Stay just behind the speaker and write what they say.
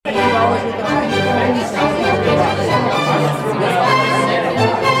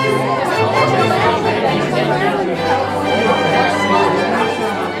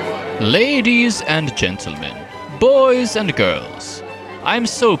Ladies and gentlemen, boys and girls, I'm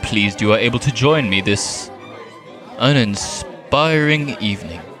so pleased you are able to join me this uninspiring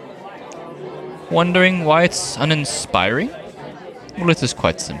evening. Wondering why it's uninspiring? Well, it is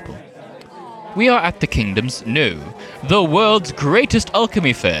quite simple. We are at the kingdom's, no, the world's greatest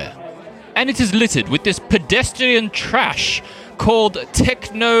alchemy fair. And it is littered with this pedestrian trash called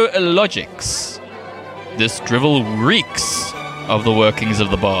technologics. This drivel reeks of the workings of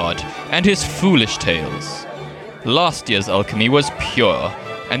the bard and his foolish tales. Last year's alchemy was pure,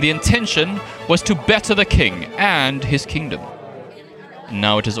 and the intention was to better the king and his kingdom.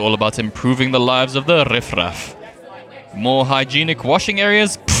 Now it is all about improving the lives of the riffraff. More hygienic washing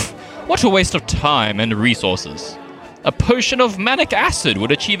areas? Pfft, what a waste of time and resources. A potion of manic acid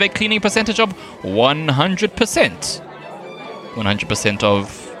would achieve a cleaning percentage of 100%. 100%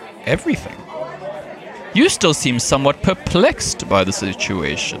 of everything. You still seem somewhat perplexed by the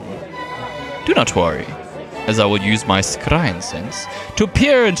situation. Do not worry, as I will use my scrying sense to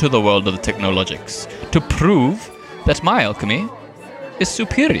peer into the world of the technologics to prove that my alchemy is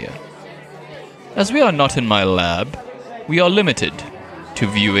superior. As we are not in my lab, we are limited to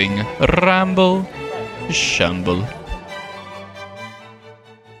viewing Ramble, Shamble.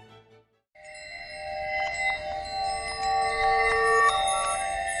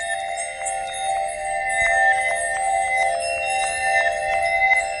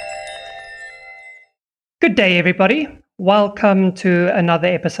 Good day, everybody. Welcome to another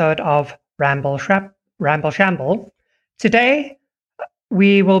episode of Ramble Shamble. Today,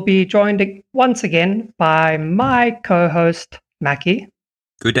 we will be joined once again by my co-host, Mackie.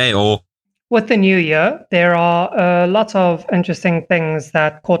 Good day, all. With the new year, there are lots of interesting things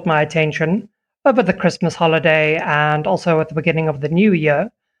that caught my attention over the Christmas holiday and also at the beginning of the new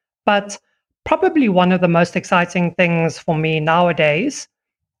year. But probably one of the most exciting things for me nowadays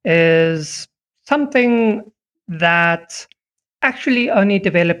is something that actually only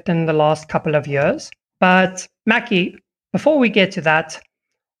developed in the last couple of years. But Mackie, before we get to that,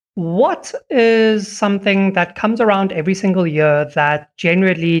 what is something that comes around every single year that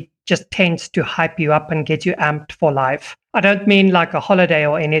generally just tends to hype you up and get you amped for life? I don't mean like a holiday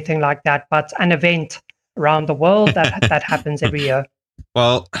or anything like that, but an event around the world that happens every year.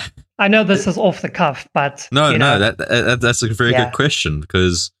 Well, I know this is off the cuff, but that's a very good question,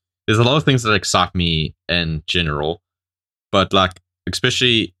 because there's a lot of things that excite me in general, but like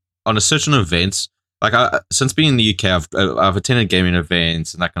especially on a certain events. Like since being in the UK, I've attended gaming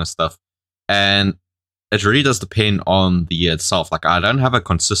events and that kind of stuff, and it really does depend on the year itself. Like I don't have a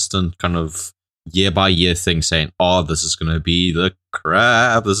consistent kind of year by year thing saying, "Oh, this is going to be the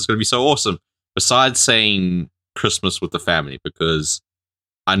crap. This is going to be so awesome." Besides saying Christmas with the family, because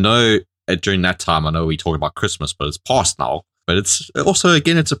I know during that time, I know we talk about Christmas, but it's past now. But it's also,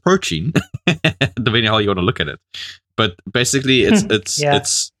 again, it's approaching, depending on how you want to look at it. But basically, it's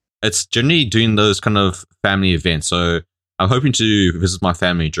generally doing those kind of family events. So I'm hoping to visit my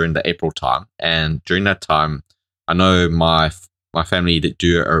family during the April time, and during that time, I know my family that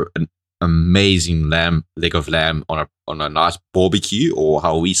do an amazing leg of lamb on a nice barbecue, or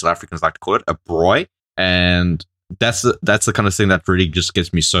how we South Africans like to call it, a braai. And that's the kind of thing that really just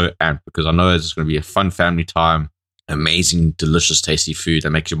gets me so amped, because I know it's going to be a fun family time. Amazing, delicious, tasty food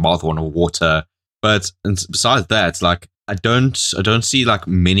that makes your mouth want to water. But besides that, like I don't see like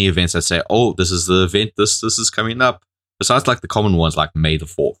many events that say, "Oh, this is the event. This is coming up." Besides like the common ones like May the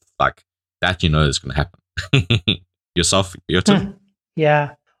 4th, like that, is going to happen. Yourself, your turn.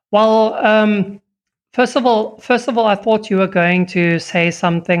 Yeah. Well, first of all, I thought you were going to say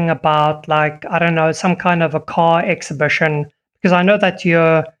something about like, I don't know, some kind of a car exhibition, because I know that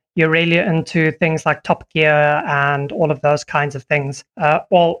you're really into things like Top Gear and all of those kinds of things.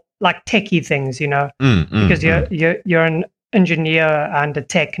 Well, like techie things, because you're an engineer and a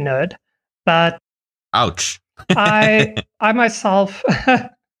tech nerd. But ouch. I myself, I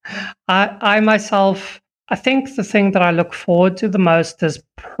think the thing that I look forward to the most is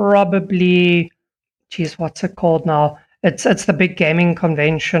probably, what's it called now? It's the big gaming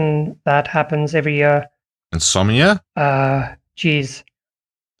convention that happens every year. Insomnia? The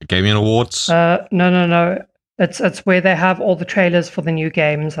Gaming Awards? No. It's where they have all the trailers for the new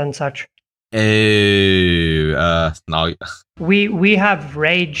games and such. No. We have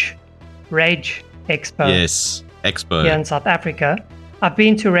Rage Expo. Yes, Expo. Here in South Africa. I've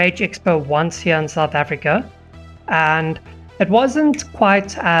been to Rage Expo once here in South Africa, and it wasn't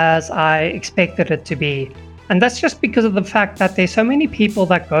quite as I expected it to be. And that's just because of the fact that there's so many people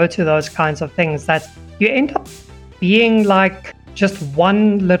that go to those kinds of things that you end up being like just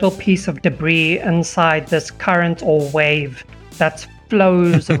one little piece of debris inside this current or wave that's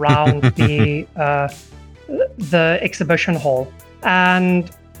flows around the exhibition hall. And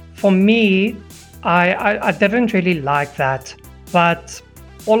for me, I didn't really like that, but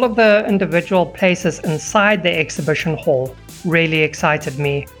all of the individual places inside the exhibition hall really excited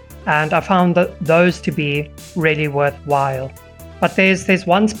me, and I found those to be really worthwhile. But there's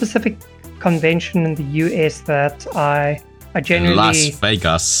one specific convention in the US that I genuinely... Las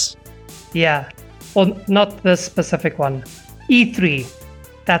Vegas. Yeah. Well, not this specific one. E3.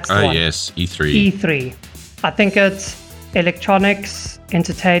 That's the one. Oh, yes. E3. E3. I think it's electronics,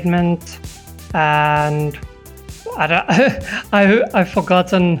 entertainment, and I've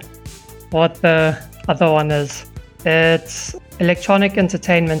forgotten what the other one is. It's Electronic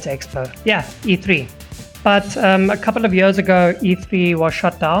Entertainment Expo. Yeah, E3. But a couple of years ago, E3 was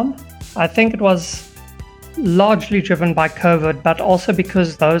shut down. I think it was largely driven by COVID, but also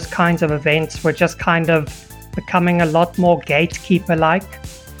because those kinds of events were just kind of becoming a lot more gatekeeper-like,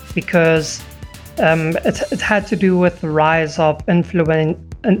 because it had to do with the rise of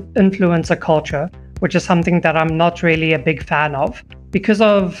influencer culture, which is something that I'm not really a big fan of. Because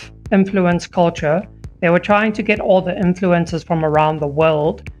of influence culture, they were trying to get all the influencers from around the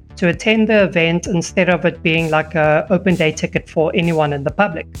world to attend the event instead of it being like an open day ticket for anyone in the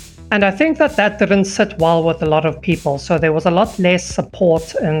public. And I think that didn't sit well with a lot of people. So there was a lot less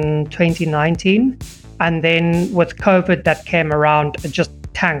support in 2019. And then with COVID that came around, it just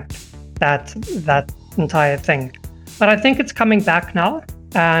tanked that entire thing. But I think it's coming back now,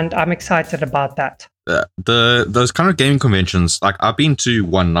 and I'm excited about that. Those kind of gaming conventions, like I've been to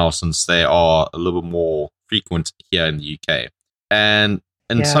one now since they are a little more frequent here in the UK. And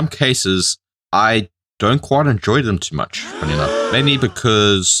in some cases, I don't quite enjoy them too much, funny enough. Mainly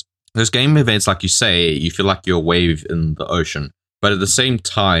because those game events, like you say, you feel like you're a wave in the ocean. But at the same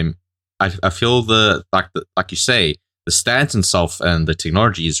time, I feel like you say, the stands itself and the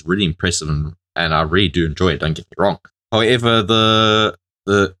technology is really impressive, and I really do enjoy it, don't get me wrong. However, the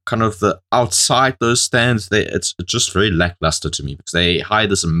kind of the outside those stands, it's just very lackluster to me, because they hire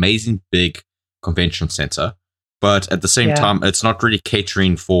this amazing big convention center, but at the same time, it's not really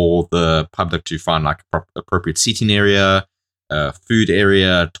catering for the public to find like appropriate seating area, food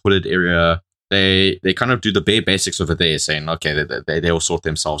area, toilet area. They kind of do the bare basics over there, saying, okay, they will sort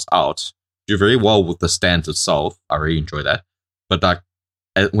themselves out. Do very well with the stands itself. I really enjoy that. But like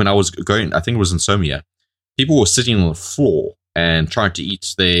when I was going, I think it was in Somia, people were sitting on the floor and trying to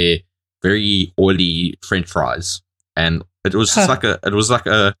eat their very oily French fries, and it was just like a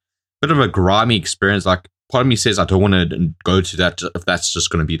bit of a grimy experience. Like, part of me says I don't want to go to that if that's just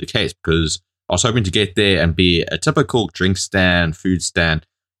going to be the case, because I was hoping to get there and be a typical drink stand, food stand,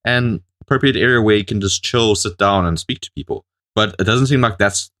 and appropriate area where you can just chill, sit down, and speak to people. But it doesn't seem like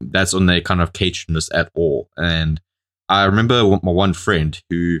that's on their kind of catering list at all. And I remember my one friend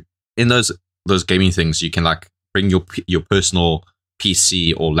who, in those gaming things, you can like bring your personal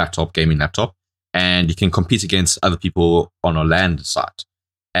PC or gaming laptop, and you can compete against other people on a LAN site.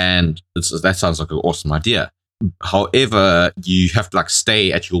 And that sounds like an awesome idea. However, you have to like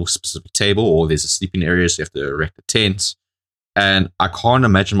stay at your specific table, or there's a sleeping area, so you have to erect a tent. And I can't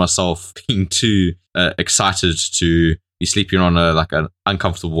imagine myself being too excited to be sleeping on an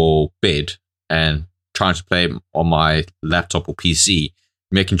uncomfortable bed and trying to play on my laptop or PC,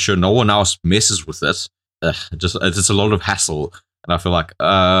 making sure no one else messes with it. It's a lot of hassle, and I feel like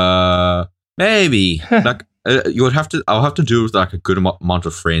maybe like I'll have to do with like a good amount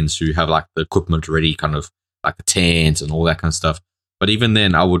of friends who have like the equipment ready, kind of like the tents and all that kind of stuff. But even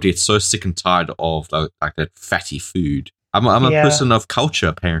then, I would get so sick and tired of like that fatty food. I'm a person of culture,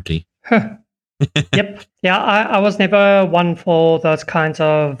 apparently. Yep. Yeah, I was never one for those kinds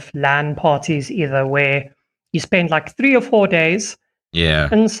of LAN parties either, where you spend like 3 or 4 days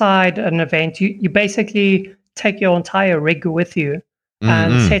inside an event. You basically take your entire rig with you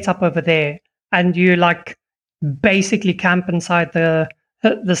and set up over there, and you like basically camp inside the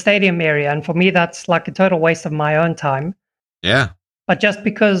stadium area. And for me, that's like a total waste of my own time. Yeah. But just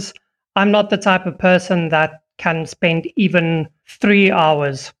because I'm not the type of person that can spend even 3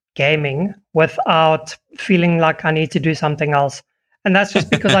 hours gaming without feeling like I need to do something else. And that's just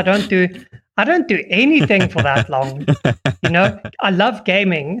because I don't do anything for that long. You know, I love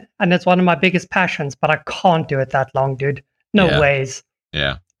gaming and it's one of my biggest passions, but I can't do it that long, dude. No ways.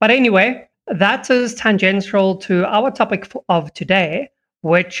 Yeah. But anyway, that is tangential to our topic of today,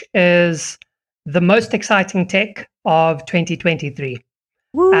 which is the most exciting tech of 2023.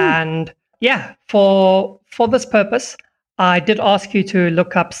 Woo. And yeah, for this purpose, I did ask you to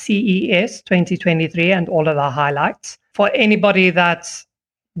look up CES 2023 and all of the highlights. For anybody that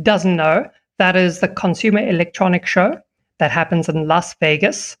doesn't know, that is the Consumer Electronics Show that happens in Las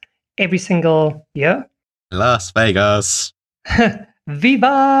Vegas every single year. Las Vegas.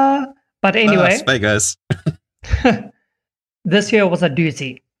 Viva! But anyway, Las Vegas. this year was a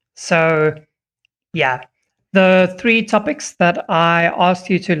doozy. So, yeah, the 3 topics that I asked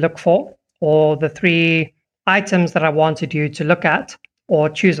you to look for, or the 3 items that I wanted you to look at or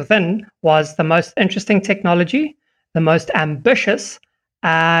choose within, was the most interesting technology, the most ambitious,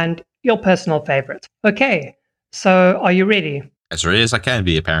 and your personal favorite. Okay, so are you ready? As ready as I can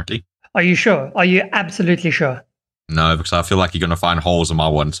be, apparently. Are you sure? Are you absolutely sure? No, because I feel like you're going to find holes in my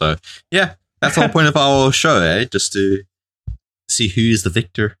one. So, yeah, that's the whole point of our show, eh? Just to see who's the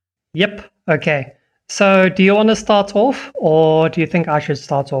victor. Yep. Okay. So do you want to start off, or do you think I should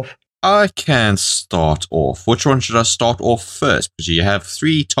start off? I can start off. Which one should I start off first? Because you have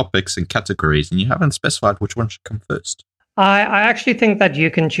 3 topics and categories, and you haven't specified which one should come first. I actually think that you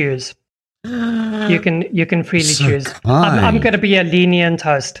can choose. You can freely So choose. kind. I'm going to be a lenient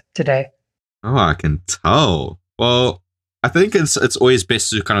host today. Oh, I can tell. Well, I think it's always best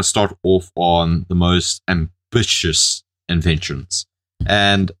to kind of start off on the most ambitious inventions.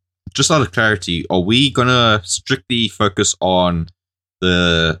 And just out of clarity, are we going to strictly focus on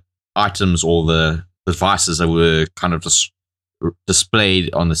the items or the devices that were kind of just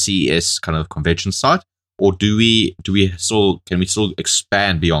displayed on the CES kind of convention side? Or can we still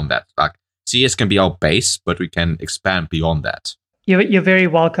expand beyond that? Like, CES can be our base, but we can expand beyond that. You're very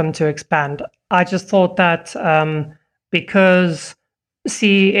welcome to expand. I just thought that because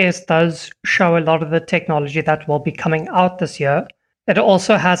CES does show a lot of the technology that will be coming out this year, it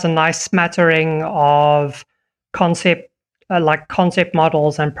also has a nice smattering of concept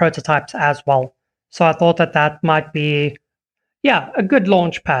models and prototypes as well. So I thought that might be, a good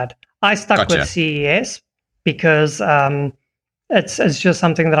launch pad. I stuck with CES because it's just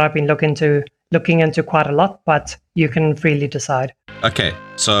something that I've been looking into quite a lot, but you can freely decide. Okay,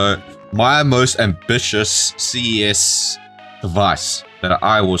 so my most ambitious CES device that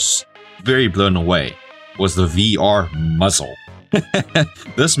I was very blown away was the VR muzzle.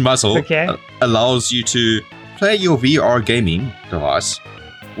 This muzzle allows you to play your VR gaming device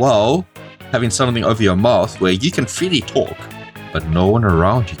while having something over your mouth where you can freely talk, but no one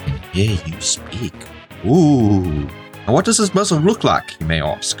around you can hear you speak. Ooh. And what does this muzzle look like, you may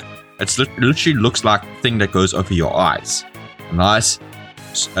ask? It literally looks like the thing that goes over your eyes. A nice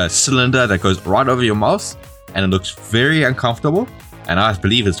cylinder that goes right over your mouth, and it looks very uncomfortable, and I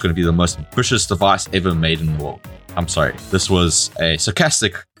believe it's going to be the most ambitious device ever made in the world. I'm sorry, this was a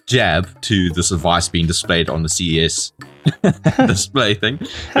sarcastic jab to this device being displayed on the CES display thing,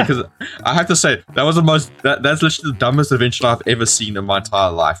 because I have to say that's literally the dumbest invention I've ever seen in my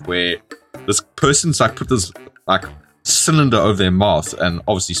entire life, where this person's like put this like cylinder over their mouth and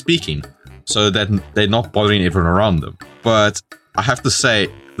obviously speaking so that they're not bothering everyone around them. But I have to say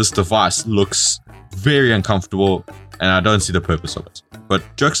this device looks very uncomfortable and I don't see the purpose of it. But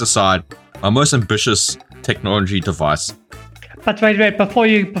jokes aside, my most ambitious technology device. But wait, before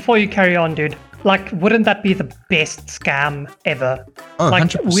you carry on, dude. Like, wouldn't that be the best scam ever? Oh, like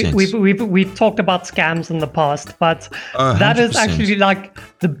 100%. we've talked about scams in the past, but that is actually like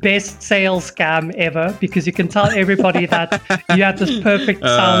the best sales scam ever, because you can tell everybody that you have this perfect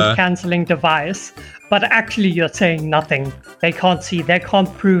sound cancelling device, but actually you're saying nothing. They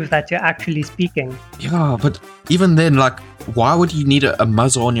can't prove that you're actually speaking. Yeah, but even then, like, why would you need a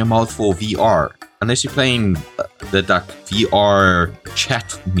muzzle on your mouth for VR? Unless you're playing the VR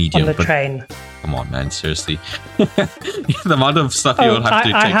chat medium. On the train. Come on, man, seriously. The amount of stuff you'll have to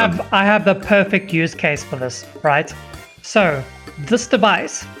take I have the perfect use case for this, right? So, this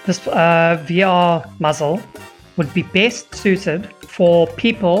device, this VR muzzle, would be best suited for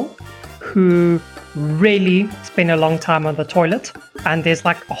people who really spend a long time on the toilet, and there's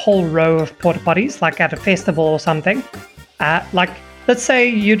like a whole row of porta potties, like at a festival or something. Let's say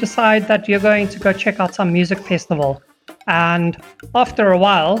you decide that you're going to go check out some music festival, and after a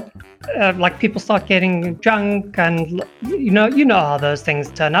while, people start getting drunk, and you know how those things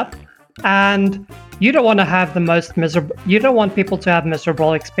turn up, and you don't want to have you don't want people to have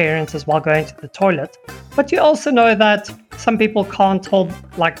miserable experiences while going to the toilet, but you also know that some people can't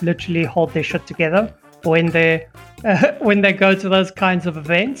literally hold their shit together when they go to those kinds of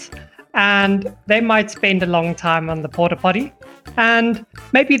events, and they might spend a long time on the porta potty. And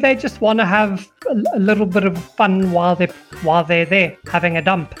maybe they just want to have a little bit of fun while they're there having a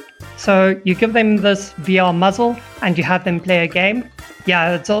dump. So you give them this VR muzzle and you have them play a game.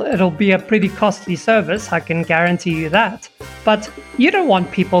 Yeah, it'll be a pretty costly service, I can guarantee you that. But you don't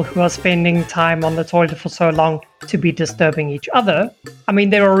want people who are spending time on the toilet for so long to be disturbing each other. I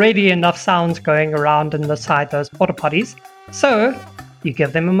mean, there are already enough sounds going around inside those porta potties, so you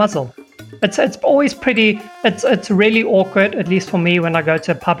give them a muzzle. It's always it's really awkward, at least for me, when I go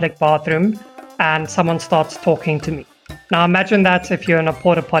to a public bathroom and someone starts talking to me. Now imagine that if you're in a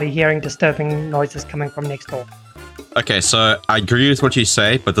porta potty hearing disturbing noises coming from next door. Okay, so I agree with what you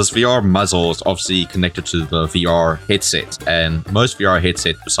say, but this VR muzzle is obviously connected to the VR headset, and most VR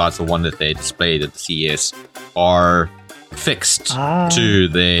headsets, besides the one that they displayed at the CES, are fixed to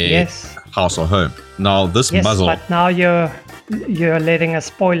their house or home. Now, this muzzle... But now you're letting a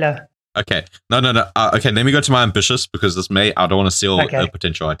spoiler. Okay, no. Okay, let me go to my ambitious, because I don't want to steal a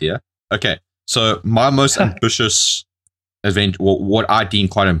potential idea. Okay, so my most ambitious what I deem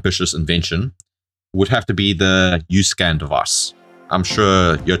quite ambitious invention would have to be the U-Scan device. I'm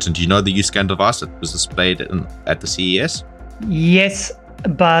sure, Jotun, do you know the U-Scan device that was displayed at the CES? Yes,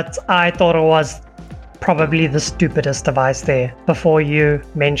 but I thought it was probably the stupidest device there before you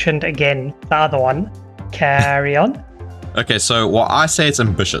mentioned again the other one. Carry on. Okay, so I say it's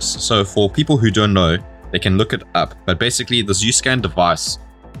ambitious. So for people who don't know, they can look it up. But basically, this U-Scan device,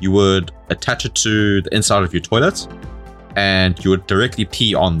 you would attach it to the inside of your toilet, and you would directly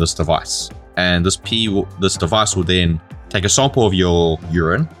pee on this device. And this device will then take a sample of your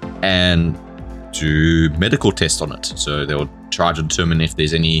urine and do medical tests on it. So they'll try to determine if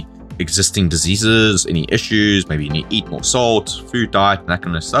there's any existing diseases, any issues, maybe you need to eat more salt, food diet, and that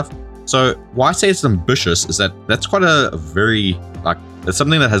kind of stuff. So why I say it's ambitious is that's quite a very, it's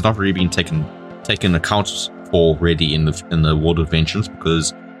something that has not really been taken account for already in the world of inventions,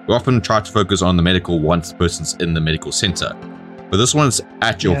 because we often try to focus on the medical once the person's in the medical center. But this one's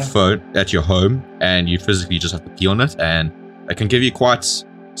at your phone, at your home, and you physically just have to pee on it, and it can give you quite,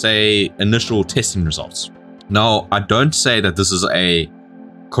 say, initial testing results. Now, I don't say that this is a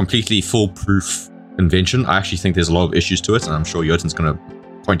completely foolproof invention. I actually think there's a lot of issues to it, and I'm sure Jotun's going to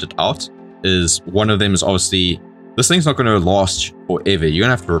point it out. One of them is obviously, this thing's not going to last forever. You're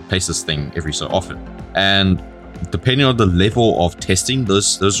going to have to replace this thing every so often. And depending on the level of testing,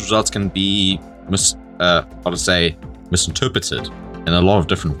 those results can be misinterpreted in a lot of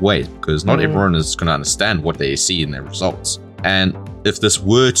different ways, because not everyone is going to understand what they see in their results. And if this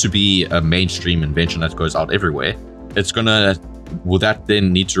were to be a mainstream invention that goes out everywhere, would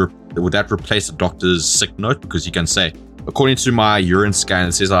that replace a doctor's sick note? Because you can say, according to my urine scan,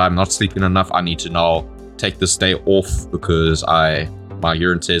 it says I'm not sleeping enough, I need to now take this day off because my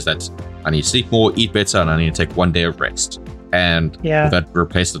urine says that I need to sleep more, eat better, and I need to take 1 day of rest. And would that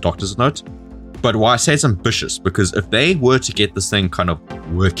replace the doctor's note? But why I say it's ambitious, because if they were to get this thing kind of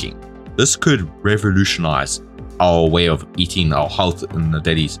working, this could revolutionize our way of eating, our health in the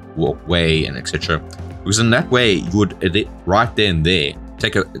daily way, and etc. Because in that way, you would right there and there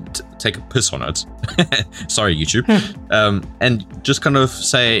take a piss on it. Sorry, YouTube. And just kind of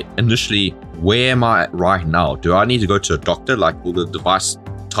say initially, where am I right now? Do I need to go to a doctor? Like, will the device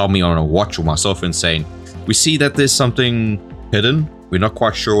tell me on a watch or my cell phone saying, we see that there's something hidden, we're not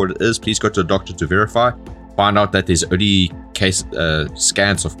quite sure what it is, please go to a doctor to verify, find out that there's early case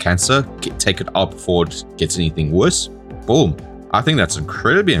scans of cancer, take it out before it gets anything worse. Boom. I think that's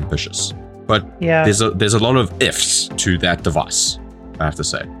incredibly ambitious. But there's a lot of ifs to that device, I have to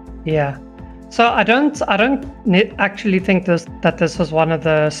say. Yeah. So I don't actually think that this was one of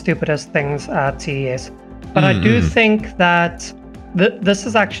the stupidest things at CES. But I do think that this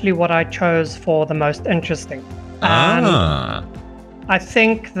is actually what I chose for the most interesting. And I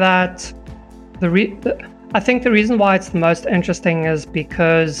think that the reason why it's the most interesting is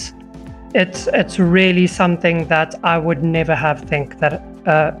because it's really something that I would never have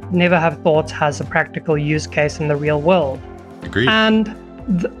thought has a practical use case in the real world. Agreed. And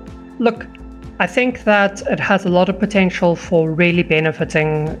look, I think that it has a lot of potential for really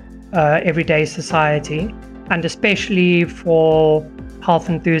benefiting everyday society, and especially for health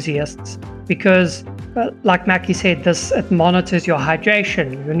enthusiasts, because like Mackie said, it monitors your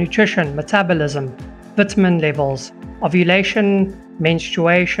hydration, your nutrition, metabolism, vitamin levels, ovulation,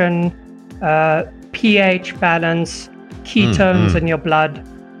 menstruation, pH balance, ketones in your blood.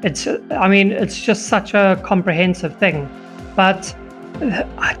 It's just such a comprehensive thing. But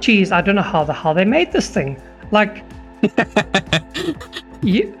geez, I don't know how the hell they made this thing. Like,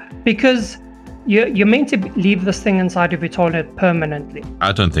 because you're meant to leave this thing inside of your toilet permanently.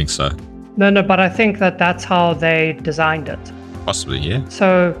 I don't think so. No, but I think that's how they designed it. Possibly, yeah.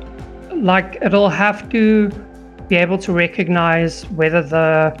 So, like, it'll have to be able to recognize whether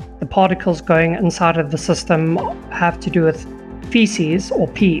the particles going inside of the system have to do with feces or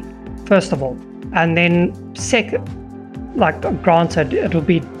pee, first of all. And then granted, it'll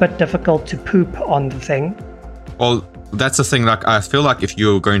be a bit difficult to poop on the thing. Well, that's the thing. Like, I feel like if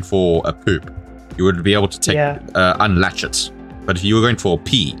you're going for a poop, you would be able to take unlatch it. But if you were going for a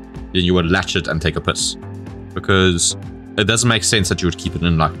pee, then you would latch it and take a piss, because it doesn't make sense that you would keep it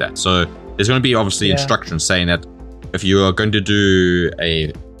in like that. So there's going to be obviously instructions saying that if you are going to do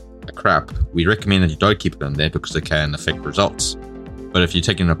a crap, we recommend that you don't keep it in there because it can affect results. But if you're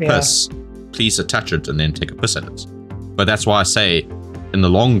taking a piss, please attach it and then take a piss at it. But that's why I say in the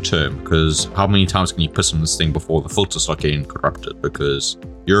long term, because how many times can you piss on this thing before the filters start getting corrupted? Because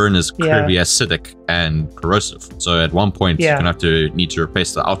urine is incredibly acidic and corrosive. So at one point, you're going to need to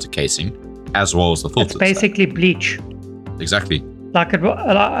replace the outer casing as well as the filters. It's basically bleach. Exactly. Like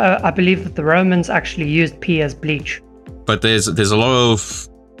I believe that the Romans actually used pee as bleach. But there's a lot of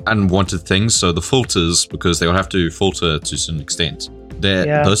unwanted things. So the filters, because they will have to filter to a certain extent,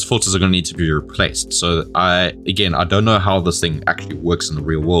 those filters are going to need to be replaced. So I don't know how this thing actually works in the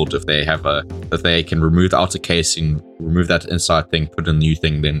real world. If they can remove the outer casing, remove that inside thing, put in a new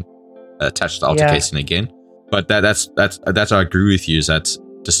thing, then attach the outer casing again. But that's I agree with you, is that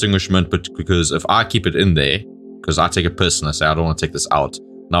distinguishment. But because if I keep it in there, because I take a piss and I say I don't want to take this out,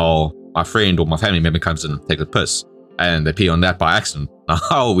 now my friend or my family member comes in and takes a piss and they pee on that by accident.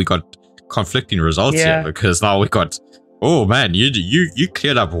 Now we got conflicting results here, because now we got, oh man, you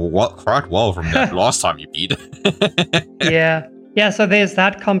cleared up quite well from that last time you peed. yeah. So there's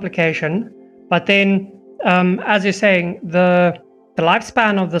that complication, but then as you're saying, the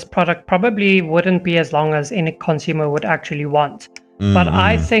lifespan of this product probably wouldn't be as long as any consumer would actually want. But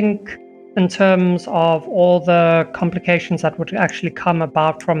I think in terms of all the complications that would actually come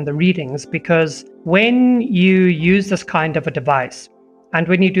about from the readings, because when you use this kind of a device, and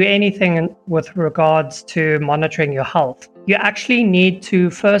when you do anything with regards to monitoring your health, you actually need to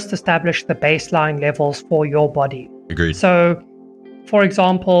first establish the baseline levels for your body. Agreed. So, for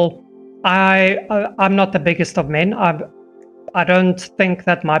example, I'm not the biggest of men. I don't think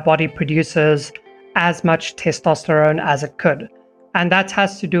that my body produces as much testosterone as it could. And that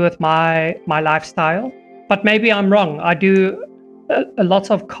has to do with my lifestyle. But maybe I'm wrong. I do a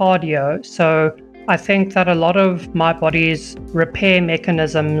lot of cardio. So I think that a lot of my body's repair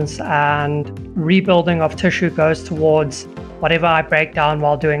mechanisms and rebuilding of tissue goes towards whatever I break down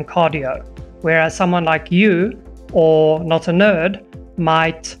while doing cardio. Whereas someone like you, or not a nerd,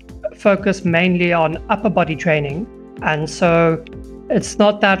 might focus mainly on upper body training. And so it's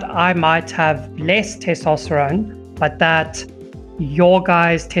not that I might have less testosterone, but that your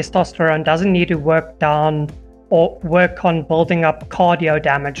guy's testosterone doesn't need to work down or work on building up cardio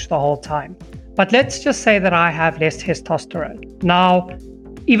damage the whole time. But let's just say that I have less testosterone. Now,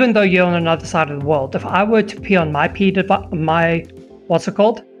 even though you're on another side of the world, if I were to pee on my what's it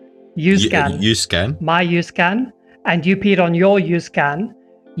called? U-scan. My U-scan, and you peed on your U-scan,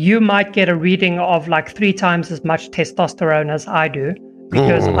 you might get a reading of like 3 times as much testosterone as I do,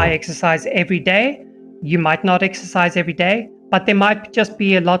 because I exercise every day. You might not exercise every day, but there might just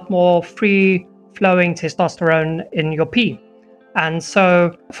be a lot more free-flowing testosterone in your pee. And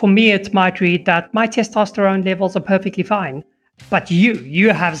so for me, it might read that my testosterone levels are perfectly fine. But you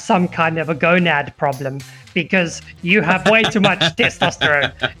have some kind of a gonad problem, because you have way too much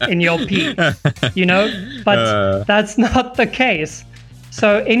testosterone in your pee, But that's not the case.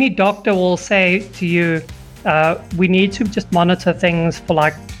 So any doctor will say to you, we need to just monitor things for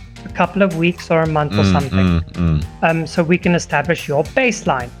like a couple of weeks or a month or something, so we can establish your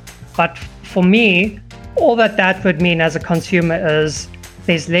baseline. But for me, all that would mean as a consumer is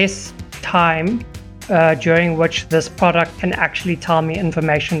there's less time during which this product can actually tell me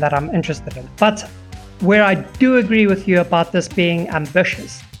information that I'm interested in. But where I do agree with you about this being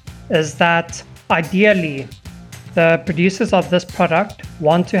ambitious is that ideally the producers of this product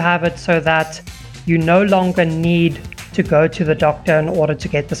want to have it so that you no longer need to go to the doctor in order to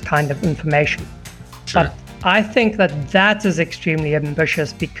get this kind of information. Sure. But I think that is extremely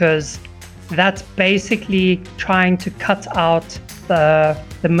ambitious, because that's basically trying to cut out the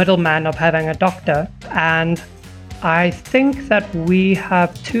middleman of having a doctor. And I think that we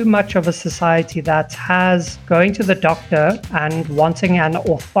have too much of a society that has going to the doctor and wanting an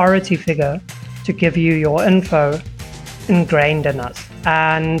authority figure to give you your info ingrained in us.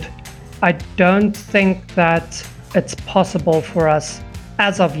 And I don't think that it's possible for us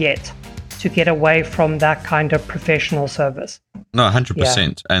as of yet to get away from that kind of professional service. No,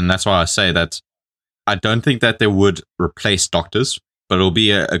 100%. And that's why I say that I don't think that they would replace doctors, but it'll be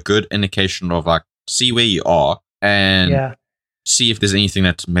a good indication of like, see where you are and see if there's anything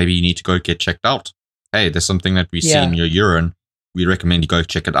that maybe you need to go get checked out. Hey, there's something that we see in your urine. we recommend you go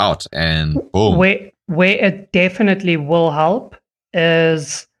check it out. And boom. Where it definitely will help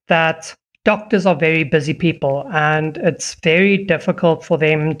is that doctors are very busy people, and it's very difficult for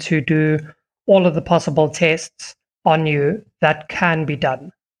them to do all of the possible tests on you that can be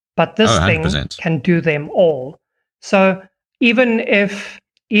done. But this thing can do them all. So even if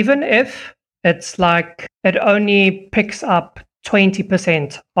it's like it only picks up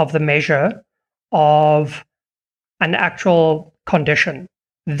 20% of the measure of an actual condition,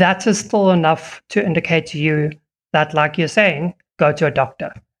 that is still enough to indicate to you that, like you're saying, go to a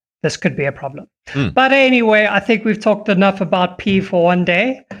doctor. This could be a problem. But anyway, I think we've talked enough about pee for one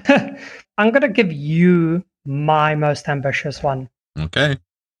day. I'm going to give you my most ambitious one. Okay.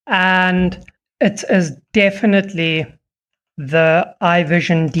 And it is definitely the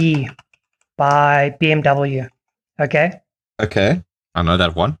iVision D by BMW. Okay? Okay. I know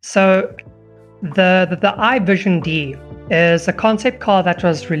that one. So the iVision D is a concept car that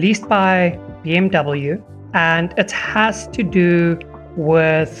was released by BMW, and it has to do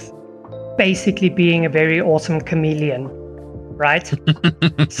with basically being a very awesome chameleon, right?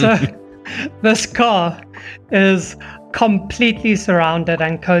 So this car is completely surrounded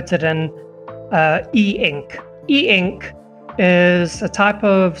and coated in e-ink. E-ink is a type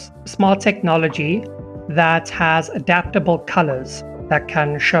of smart technology that has adaptable colors that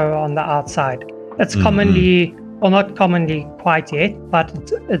can show on the outside. It's commonly, or not commonly quite yet, but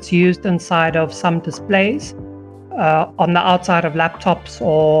it's used inside of some displays on the outside of laptops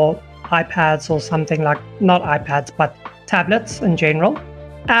or iPads or something like, not iPads, but tablets in general.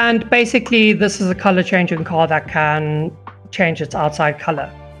 And basically, this is a color changing car that can change its outside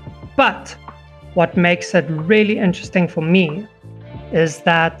color. But what makes it really interesting for me is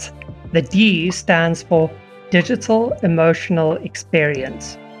that the D stands for Digital Emotional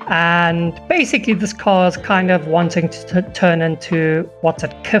Experience. And basically, this car is kind of wanting to turn into what's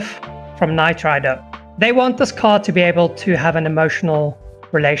it, Kif from Knight Rider. They want this car to be able to have an emotional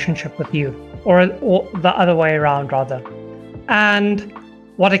relationship with you, or the other way around, rather. And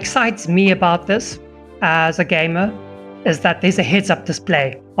what excites me about this as a gamer is that there's a heads-up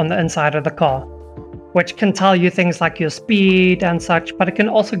display on the inside of the car, which can tell you things like your speed and such, but it can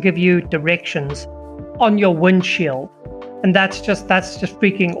also give you directions on your windshield. And that's just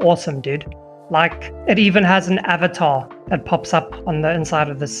freaking awesome, dude. Like, it even has an avatar that pops up on the inside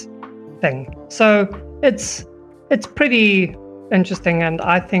of this thing. So it's pretty interesting, and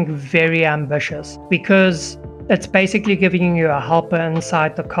I think very ambitious, because it's basically giving you a helper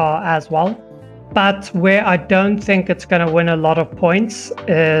inside the car as well. But where I don't think it's going to win a lot of points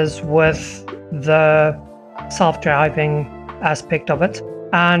is with the self-driving aspect of it.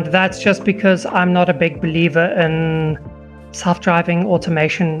 And that's just because I'm not a big believer in self-driving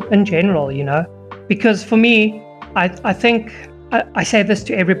automation in general, you know? Because for me, I think I say this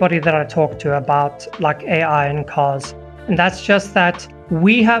to everybody that I talk to about like AI in cars. And that's just that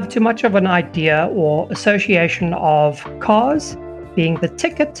we have too much of an idea or association of cars being the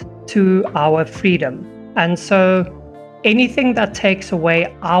ticket to our freedom. And so anything that takes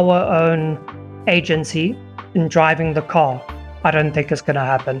away our own agency in driving the car, I don't think is going to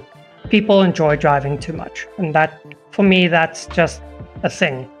happen. People enjoy driving too much. And that, for me, that's just a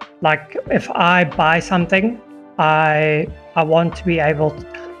thing. Like, if I buy something, I want to be able to,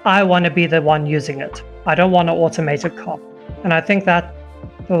 I want to be the one using it. I don't want an automated car. And I think that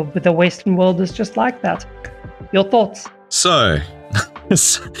the Western world is just like that. Your thoughts? So,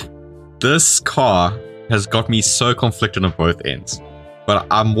 this car has got me so conflicted on both ends. But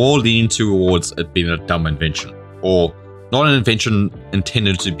I'm more leaning towards it being a dumb invention. Or not an invention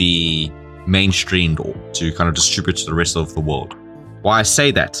intended to be mainstreamed or to kind of distribute to the rest of the world. Why I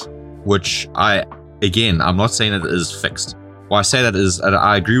say that, which I'm not saying that it is fixed. Why I say that is that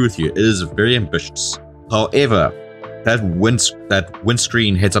I agree with you. It is very ambitious. However, that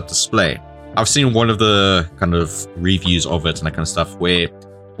windscreen heads-up display, I've seen one of the kind of reviews of it and that kind of stuff where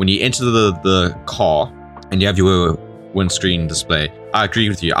when you enter the car and you have your windscreen display, I agree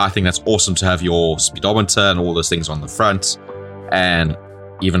with you. I think that's awesome to have your speedometer and all those things on the front, and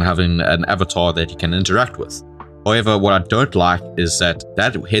even having an avatar that you can interact with. However, what I don't like is that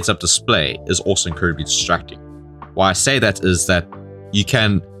heads-up display is also incredibly distracting. Why I say that is that you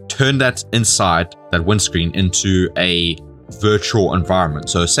can turn that inside, that windscreen, into a virtual environment.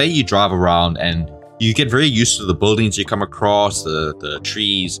 So say you drive around and you get very used to the buildings you come across, the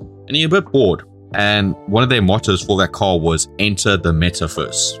trees, and you're a bit bored. And one of their mottos for that car was enter the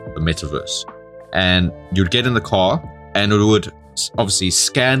metaverse. And you'd get in the car and it would obviously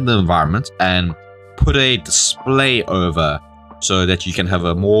scan the environment and put a display over so that you can have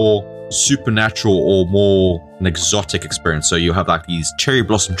a more supernatural or more an exotic experience. So you have like these cherry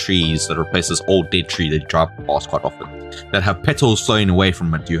blossom trees that replace this old dead tree that you drive past quite often, that have petals flowing away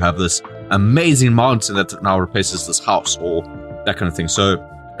from it. You have this amazing mountain that now replaces this house, or that kind of thing. So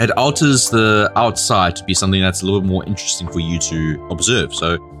it alters the outside to be something that's a little bit more interesting for you to observe.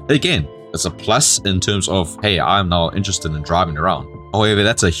 So again, it's a plus in terms of, hey, I'm now interested in driving around. However,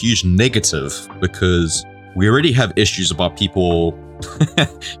 that's a huge negative because we already have issues about people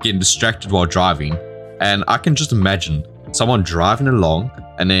getting distracted while driving. And I can just imagine someone driving along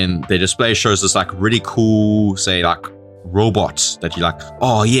and then their display shows this like really cool, say like robot that you're like,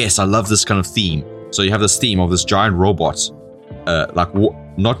 oh yes, I love this kind of theme. So you have this theme of this giant robot,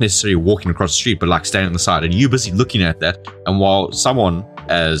 not necessarily walking across the street, but like standing on the side, and you're busy looking at that. And while someone,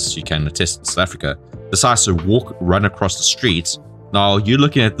 as you can attest in South Africa, decides to run across the street, now you're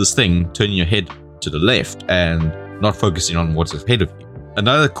looking at this thing, turning your head to the left and not focusing on what's ahead of you.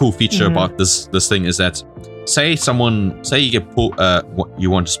 Another cool feature about this thing is that, say you get you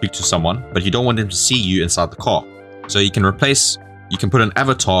want to speak to someone, but you don't want them to see you inside the car. So you can put an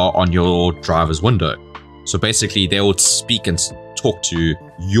avatar on your driver's window. So basically they will speak and talk to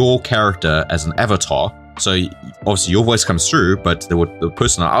your character as an avatar. So obviously your voice comes through, but the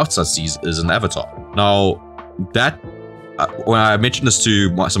person on the outside sees is an avatar. Now that, when I mentioned this to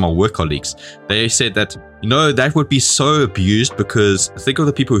some of my work colleagues, they said that, that would be so abused, because think of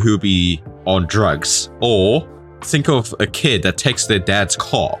the people who would be on drugs, or think of a kid that takes their dad's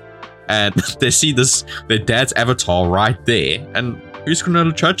car and they see their dad's avatar right there, and who's going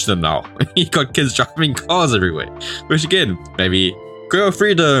to judge them now? You got kids driving cars everywhere, which again, maybe girl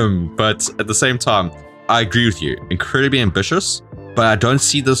freedom, but at the same time, I agree with you, incredibly ambitious, but I don't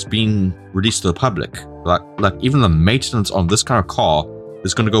see this being released to the public. Like even the maintenance on this kind of car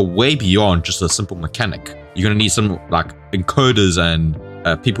is going to go way beyond just a simple mechanic. You're going to need some like encoders and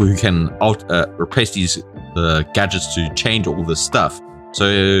people who can replace the gadgets to change all this stuff.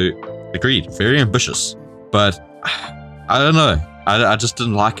 So agreed, very ambitious, but I don't know. I just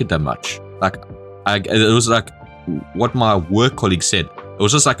didn't like it that much. It was like what my work colleague said. It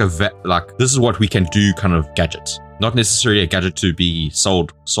was just like this is what we can do kind of gadget, not necessarily a gadget to be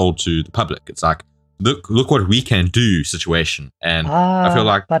sold to the public. It's like, look what we can do situation. And I feel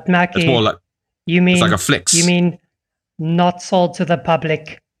like, but Mackie, it's more like, it's like a flex. You mean not sold to the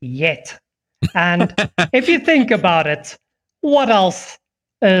public yet? And if you think about it, what else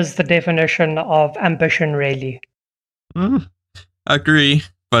is the definition of ambition really? I agree,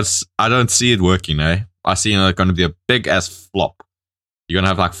 but I don't see it working, eh? I see it going to be a big ass flop. You're going to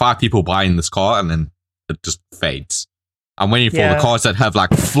have like 5 people buying this car and then it just fades. I'm waiting for the cars that have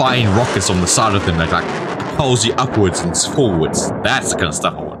like flying rockets on the side of them that like propels you upwards and forwards. That's the kind of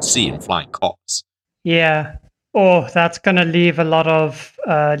stuff I want to see in flying cars. Yeah. Oh, that's going to leave a lot of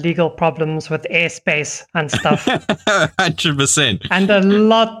legal problems with airspace and stuff. 100%. And a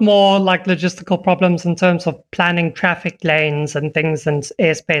lot more like logistical problems in terms of planning traffic lanes and things in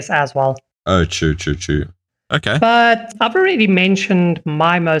airspace as well. Oh, true. Okay. But I've already mentioned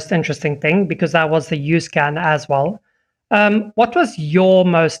my most interesting thing because that was the U-Scan as well. What was your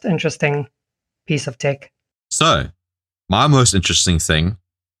most interesting piece of tech? So, my most interesting thing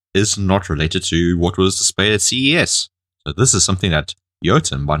is not related to what was displayed at CES. So this is something that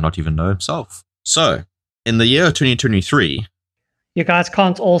Jotun might not even know himself. So, in the year 2023... You guys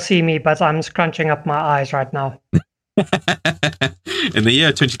can't all see me, but I'm scrunching up my eyes right now. In the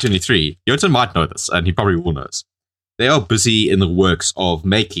year 2023, Jotun might know this, and he probably will know this. They are busy in the works of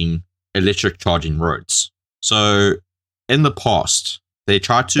making electric charging roads. So, in the past, they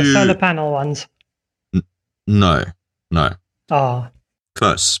tried to... The solar panel ones? No. Oh.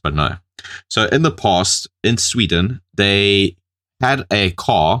 Close, but no. So in the past, in Sweden, they had a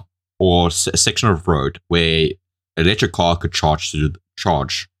car or a section of road where an electric car could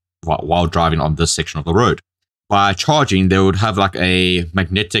charge while driving on this section of the road. By charging, they would have like a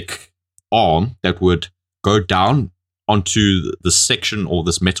magnetic arm that would go down onto the section or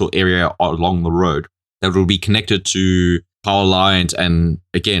this metal area along the road that would be connected to power lines and,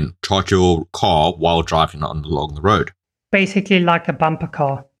 again, charge your car while driving along the road. Basically like a bumper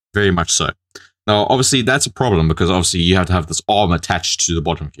car. Very much so. Now, obviously, that's a problem because obviously you have to have this arm attached to the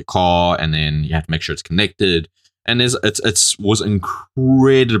bottom of your car, and then you have to make sure it's connected. And it was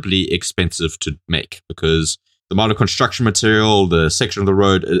incredibly expensive to make because the amount of construction material, the section of the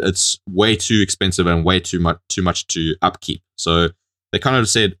road, it's way too expensive and way too much to upkeep. So they kind of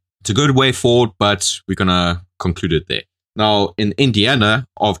said it's a good way forward, but we're gonna conclude it there. Now, in Indiana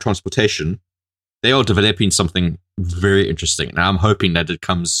of transportation, they are developing something very interesting. And I'm hoping that it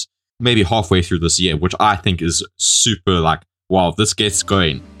comes maybe halfway through this year, which I think is super like, wow, if this gets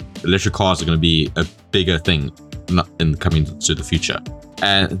going, electric cars are going to be a bigger thing in coming to the future.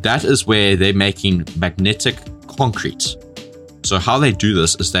 And that is where they're making magnetic concrete. So how they do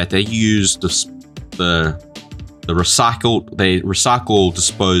this is that they use they recycle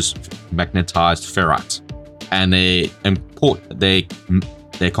disposed magnetized ferrite, and they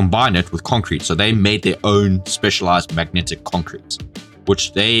combine it with concrete. So they made their own specialized magnetic concrete,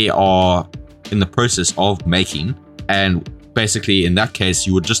 which they are in the process of making. And basically, in that case,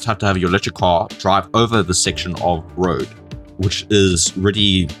 you would just have to have your electric car drive over the section of road, which is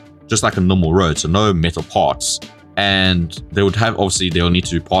really just like a normal road, so no metal parts. And they would have, obviously, they'll need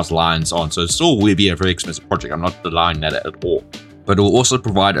to pass lines on. So it still will be a very expensive project. I'm not denying that at all. But it will also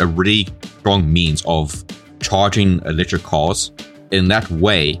provide a really strong means of charging electric cars. In that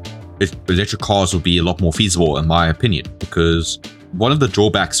way, electric cars will be a lot more feasible, in my opinion, because one of the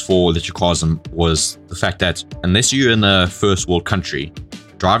drawbacks for electric cars was the fact that unless you're in a first world country,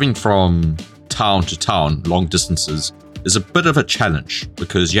 driving from town to town, long distances, is a bit of a challenge,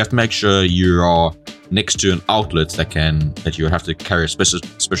 because you have to make sure you are next to an outlet that you have to carry a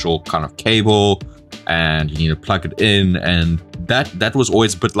special kind of cable, and you need to plug it in. And that was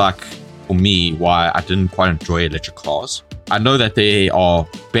always a bit like, for me, why I didn't quite enjoy electric cars. I know that they are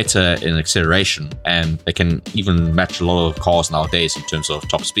better in acceleration, and they can even match a lot of cars nowadays in terms of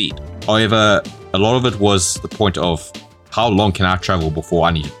top speed. However, a lot of it was the point of how long can I travel before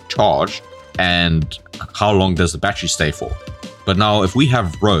I need to charge, and how long does the battery stay for. But now, if we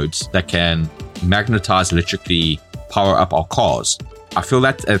have roads that can magnetize electrically power up our cars, I feel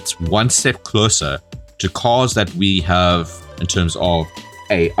that it's one step closer to cars that we have in terms of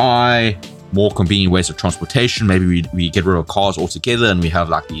AI, more convenient ways of transportation. Maybe we get rid of cars altogether, and we have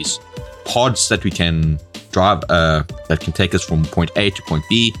like these pods that we can drive that can take us from point A to point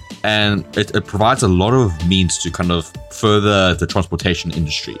B. And it provides a lot of means to kind of further the transportation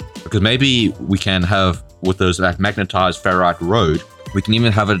industry, because maybe we can have, with those like magnetized ferrite road, we can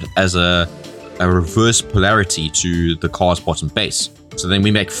even have it as a reverse polarity to the car's bottom base. So then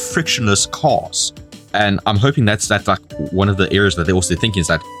we make frictionless cars. And I'm hoping that's like one of the areas that they're also thinking is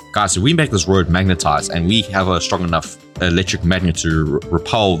that, guys, if we make this road magnetized and we have a strong enough electric magnet to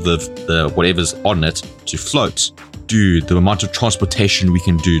repel the whatever's on it to float, dude, the amount of transportation we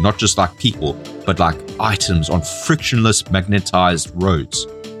can do, not just like people, but like items on frictionless magnetized roads.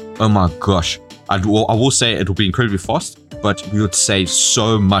 Oh my gosh. I will say it will be incredibly fast, but we would save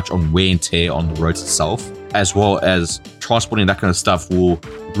so much on wear and tear on the roads itself, as well as transporting that kind of stuff will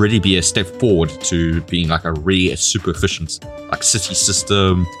really be a step forward to being like a really super efficient like city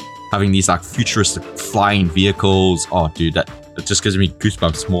system, having these like futuristic flying vehicles. Oh dude, that just gives me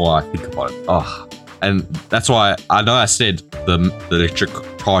goosebumps more I think about it. Oh, and that's why I know I said the electric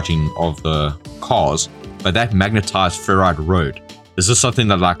charging of the cars, but that magnetized ferrite road, this is something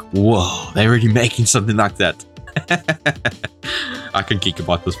that like, whoa, they're already making something like that. I could geek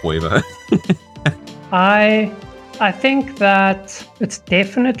about this forever. I think that it's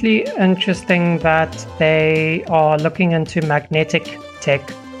definitely interesting that they are looking into magnetic tech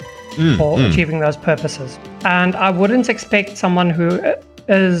for achieving those purposes. And I wouldn't expect someone who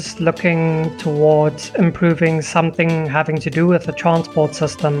is looking towards improving something having to do with the transport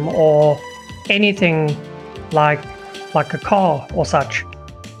system or anything like a car or such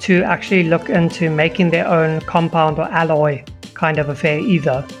to actually look into making their own compound or alloy kind of affair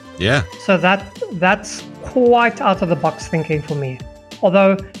either. Yeah. So that's quite out of the box thinking for me.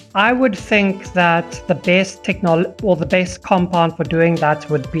 Although I would think that the best technology or the best compound for doing that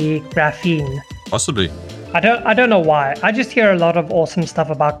would be graphene. Possibly. I don't know why. I just hear a lot of awesome stuff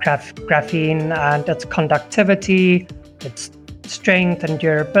about graphene and its conductivity, its strength and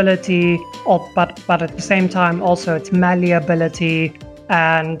durability, but at the same time also its malleability.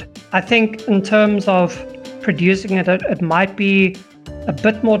 And I think in terms of producing it, it might be a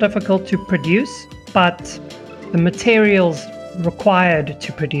bit more difficult to produce, but the materials required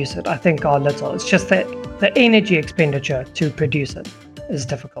to produce it, I think, are little. It's just that the energy expenditure to produce it is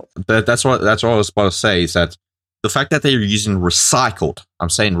difficult. That's what I was about to say, is that the fact that they're using recycled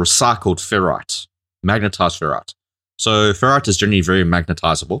ferrite, magnetized ferrite. So ferrite is generally very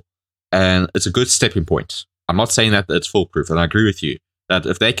magnetizable, and it's a good stepping point. I'm not saying that it's foolproof, and I agree with you that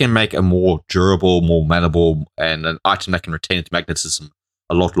if they can make a more durable, more malleable, and an item that can retain its magnetism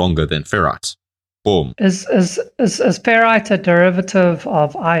a lot longer than ferrite, boom. Is ferrite a derivative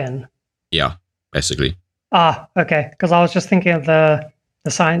of iron? Yeah, basically. Ah, okay. Because I was just thinking of the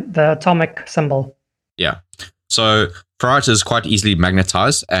atomic symbol. Yeah. So ferrite is quite easily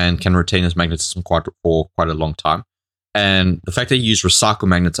magnetized and can retain its magnetism for quite a long time. And the fact that you use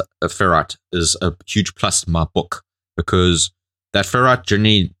recycled ferrite is a huge plus in my book, because that ferrite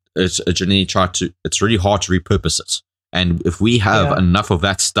generally it's really hard to repurpose it. And if we have enough of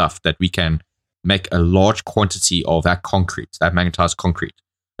that stuff that we can make a large quantity of that concrete, that magnetized concrete,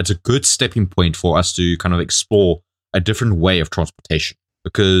 it's a good stepping point for us to kind of explore a different way of transportation.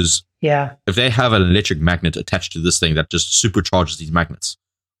 Because if they have an electric magnet attached to this thing that just supercharges these magnets,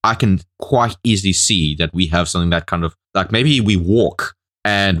 I can quite easily see that we have something that kind of, like, maybe we walk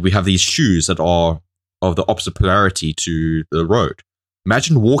and we have these shoes that are of the opposite polarity to the road.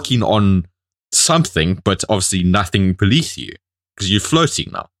 Imagine walking on something, but obviously nothing beneath you because you're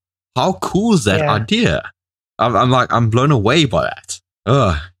floating now. How cool is that idea? I'm blown away by that.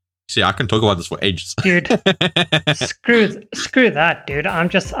 Ugh. See, I can talk about this for ages. Dude, screw that, dude. I'm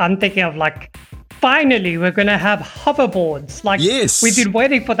thinking of, like, finally we're going to have hoverboards. Like, we've been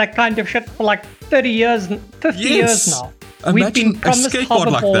waiting for that kind of shit for like 30 years, 50 years now. Imagine we've been promised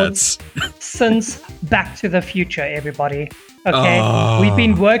hoverboards like since Back to the Future, everybody. Okay? We've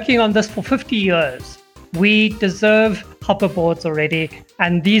been working on this for 50 years. We deserve hoverboards already,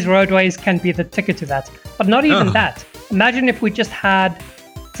 and these roadways can be the ticket to that. But not even that. Imagine if we just had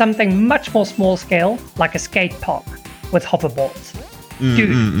something much more small scale, like a skate park with hoverboards.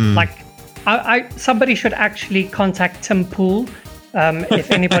 Dude, like, somebody should actually contact Tim Pool, if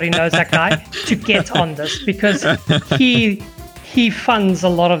anybody knows that guy, to get on this, because he funds a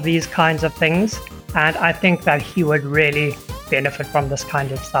lot of these kinds of things, and I think that he would really benefit from this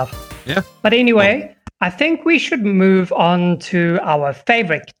kind of stuff. Yeah. But anyway, I think we should move on to our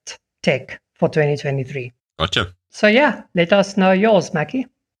favorite tech for 2023. Gotcha. So yeah, let us know yours, Mackie.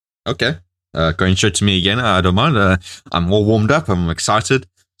 Okay. Going straight to me again. I don't mind. I'm all warmed up. I'm excited.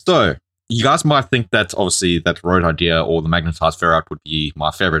 So, you guys might think that obviously that road idea or the magnetized ferrite would be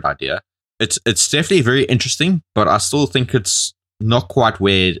my favorite idea. It's definitely very interesting, but I still think it's not quite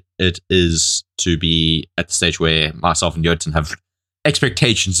where it is to be at the stage where myself and Jotun have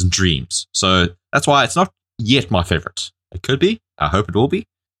expectations and dreams. So that's why it's not yet my favorite. It could be. I hope it will be.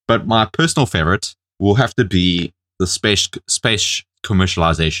 But my personal favorite will have to be the space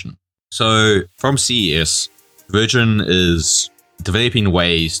commercialization. So from CES, Virgin is developing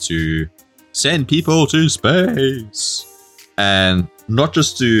ways to send people to space, and not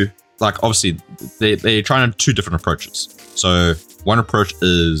just to, like, obviously they're trying two different approaches. So one approach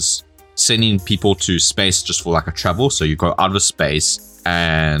is sending people to space just for like a travel, so you go out of space,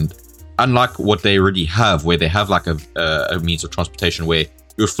 and unlike what they already have, where they have like a means of transportation where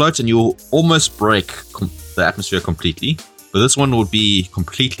you'll float and you'll almost break the atmosphere completely, but this one would be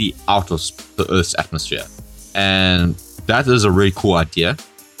completely out of the Earth's atmosphere, and that is a really cool idea.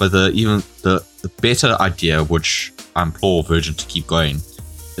 But the better idea, which I implore Virgin to keep going,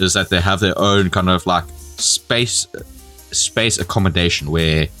 is that they have their own kind of like space accommodation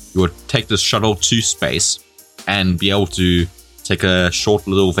where you would take this shuttle to space and be able to take a short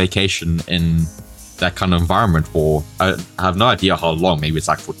little vacation in that kind of environment for, I have no idea how long, maybe it's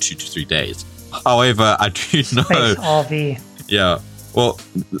like for 2 to 3 days. However, I do know. Space RV. Yeah. Well,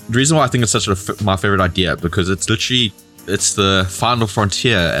 the reason why I think it's such my favorite idea, because it's the final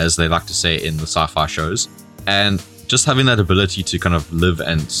frontier, as they like to say in the sci-fi shows. And just having that ability to kind of live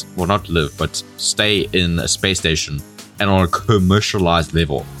and, well, not live, but stay in a space station and on a commercialized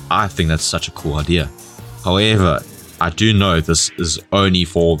level, I think that's such a cool idea. However, I do know this is only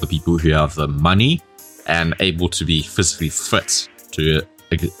for the people who have the money and able to be physically fit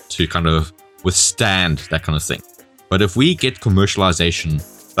to kind of withstand that kind of thing. But if we get commercialization,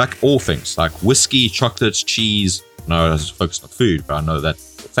 like all things, like whiskey, chocolates, cheese, no, I was focused on food, but I know that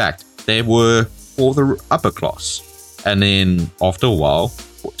for a fact, they were for the upper class. And then after a while,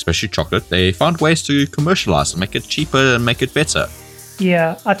 especially chocolate, they found ways to commercialize and make it cheaper and make it better.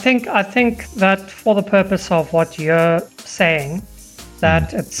 Yeah, I think that for the purpose of what you're saying,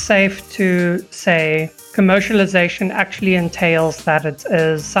 that it's safe to say commercialization actually entails that it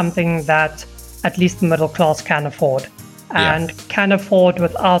is something that at least the middle class can afford, and can afford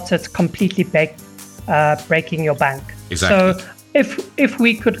without it completely breaking your bank. Exactly. So if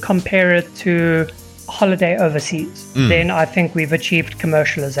we could compare it to holiday overseas, then I think we've achieved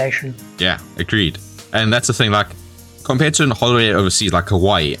commercialization. Yeah, agreed. And that's the thing, like, compared to a holiday overseas like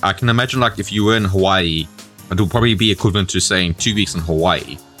Hawaii, I can imagine, like, if you were in Hawaii, it would probably be equivalent to saying 2 weeks in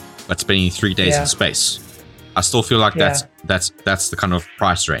Hawaii, but spending 3 days in space. I still feel like that's the kind of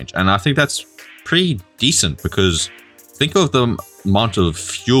price range, and I think that's pretty decent, because think of the amount of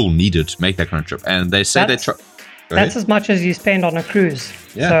fuel needed to make that kind of trip, and they say that's as much as you spend on a cruise.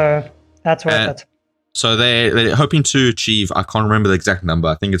 Yeah. So that's worth it. So they're hoping to achieve, I can't remember the exact number,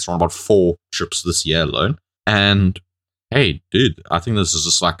 I think it's around about 4 trips this year alone. And hey, dude, I think this is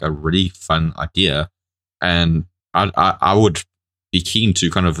just like a really fun idea, and I would be keen to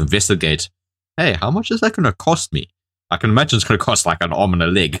kind of investigate, hey, how much is that going to cost me? I can imagine it's going to cost like an arm and a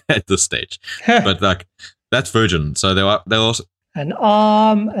leg at this stage. But like, that's virgin. So they're also... An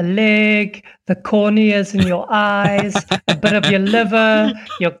arm, a leg, the corneas in your eyes, a bit of your liver,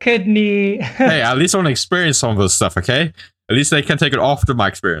 your kidney. Hey, at least I want to experience some of this stuff, okay? At least they can take it after my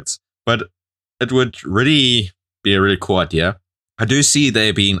experience. But it would really be a really cool idea. I do see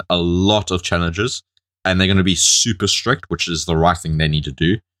there being a lot of challenges, and they're going to be super strict, which is the right thing they need to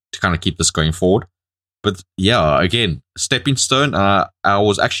do to kind of keep this going forward. But yeah, again, stepping stone. I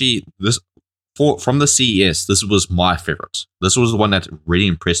was actually from the CES. This was my favorite. This was the one that really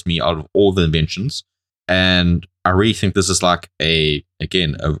impressed me out of all the inventions, and I really think this is like I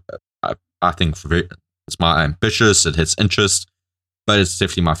think it's my ambitious. It hits interest, but it's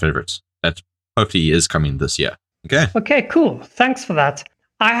definitely my favorite. That hopefully is coming this year. Okay, cool. Thanks for that.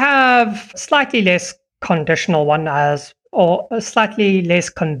 I have slightly less conditional one or a slightly less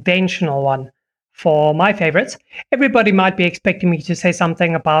conventional one for my favorites. Everybody might be expecting me to say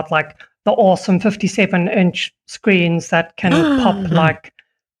something about like the awesome 57-inch screens that can pop like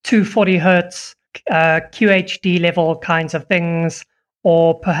 240 hertz QHD level kinds of things,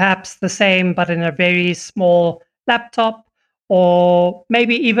 or perhaps the same but in a very small laptop, or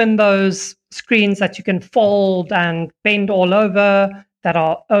maybe even those screens that you can fold and bend all over that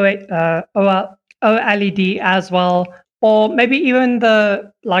are OLED as well, or maybe even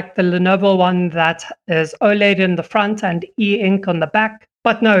the Lenovo one that is OLED in the front and e-ink on the back.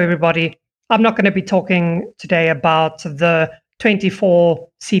 But no, everybody, I'm not going to be talking today about the 24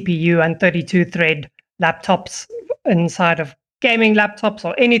 CPU and 32 thread laptops inside of gaming laptops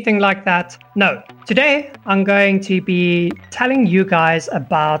or anything like that. No, today I'm going to be telling you guys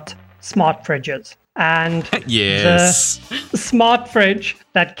about smart fridges and yes, the smart fridge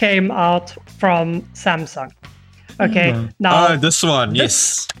that came out from Samsung. Okay, now this one,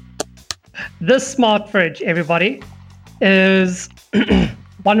 yes. This smart fridge, everybody, is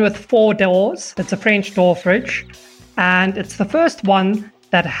one with 4 doors. It's a French door fridge, and it's the first one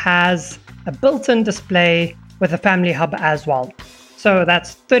that has a built-in display with a family hub as well. So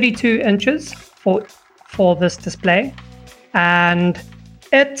that's 32 inches for this display, and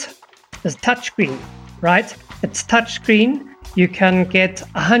it is touchscreen, right? It's touchscreen. You can get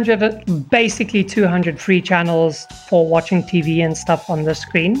 100, basically 200 free channels for watching TV and stuff on the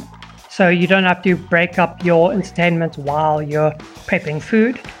screen. So you don't have to break up your entertainment while you're prepping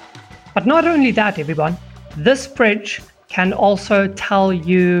food. But not only that, everyone, this fridge can also tell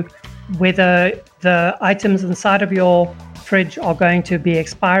you whether the items inside of your fridge are going to be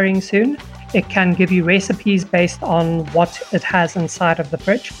expiring soon. It can give you recipes based on what it has inside of the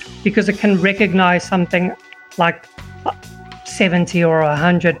fridge, because it can recognize something like 70 or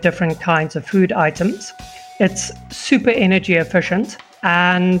 100 different kinds of food items. It's super energy efficient,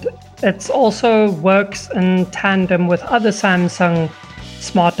 and it also works in tandem with other Samsung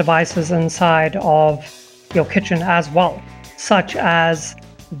smart devices inside of your kitchen as well, such as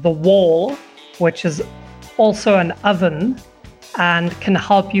the Wall, which is also an oven and can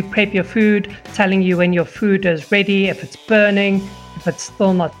help you prep your food, telling you when your food is ready, if it's burning, if it's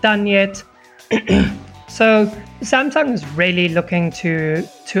still not done yet. So Samsung is really looking to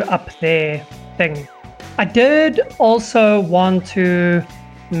up their thing. I did also want to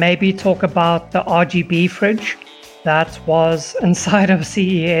maybe talk about the RGB fridge that was inside of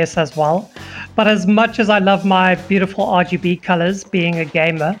CES as well. But as much as I love my beautiful RGB colors, being a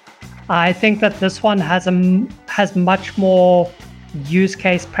gamer, I think that this one has much more use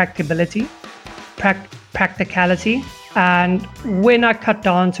case practicality. And when I cut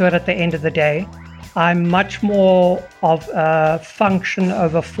down to it at the end of the day, I'm much more of a function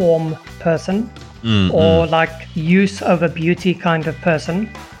over form person, or like use over beauty kind of person.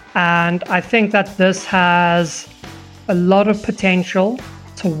 And I think that this has a lot of potential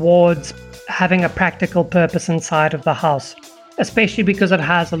towards having a practical purpose inside of the house, especially because it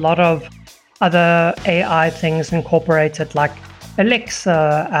has a lot of other AI things incorporated, like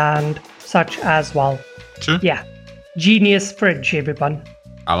Alexa and such as well. Sure. Yeah. Genius fridge, everyone.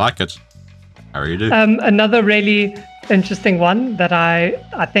 I like it. I really do. Another really interesting one that I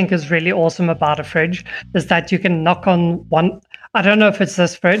think is really awesome about a fridge is that you can knock on one. I don't know if it's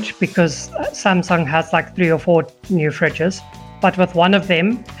this fridge, because Samsung has like 3 or 4 new fridges, but with one of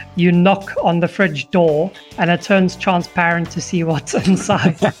them, you knock on the fridge door and it turns transparent to see what's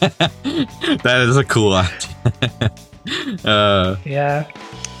inside. That is a cool idea. Yeah.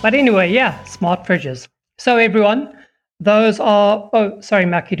 But anyway, yeah, smart fridges. So everyone, those are... Oh, sorry,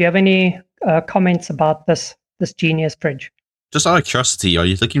 Mackie, do you have any comments about this genius fridge? Just out of curiosity, are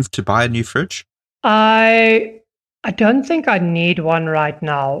you looking to buy a new fridge? I I don't think I need one right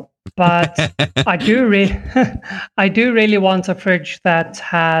now, but I do really want a fridge that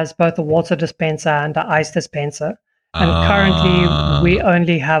has both a water dispenser and an ice dispenser. And currently, we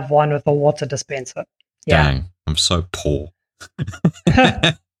only have one with a water dispenser. Yeah. Dang, I'm so poor.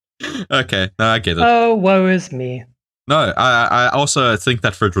 Okay, no, I get it. Oh, woe is me. No, I also think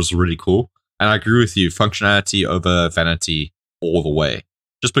that fridge was really cool. And I agree with you, functionality over vanity all the way.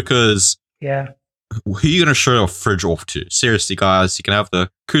 Just because, yeah, who are you going to show your fridge off to? Seriously, guys, you can have the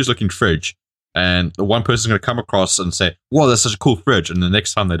coolest looking fridge, and the one person's going to come across and say, "Wow, that's such a cool fridge," and the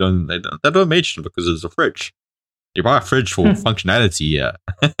next time they don't mention it because it's a fridge. You buy a fridge for functionality, yeah.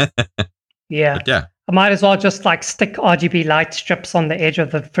 Yeah. But yeah. I might as well just like stick RGB light strips on the edge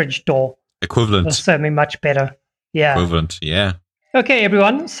of the fridge door. Equivalent. It'll serve me much better. Yeah. Equivalent, yeah. Okay,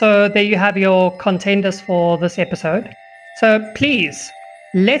 everyone. So there you have your contenders for this episode. So please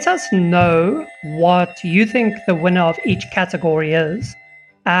let us know what you think the winner of each category is.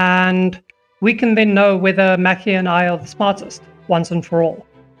 And we can then know whether Mackie and I are the smartest once and for all.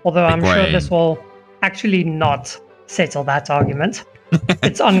 Although I'm sure this will actually not settle that argument.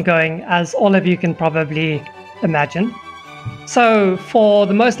 It's ongoing, as all of you can probably imagine. So for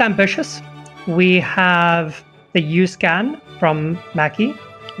the most ambitious, we have the U-scan from Mackie.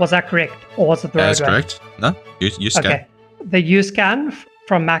 Was that correct? Or was it the That's correct. No, U-scan. Okay. The U-scan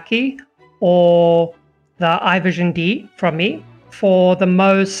from Mackie, or the iVision D from me. For the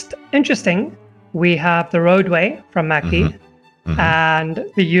most interesting, we have the roadway from Mackie, and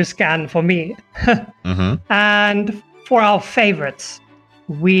the U-scan for me. And for our favorites,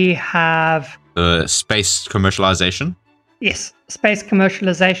 we have the space commercialization. Yes, space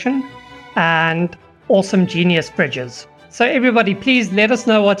commercialization and awesome genius fridges. So everybody, please let us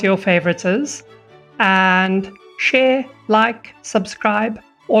know what your favorite is, and share, like, subscribe,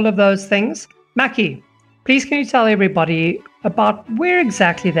 all of those things. Mackie, please can you tell everybody about where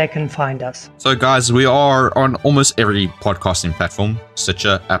exactly they can find us? So guys, we are on almost every podcasting platform: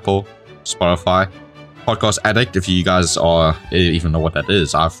 Stitcher, Apple, Spotify, Podcast Addict, if you guys are even know what that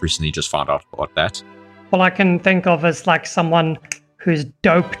is. I've recently just found out about that. All I can think of is like someone who's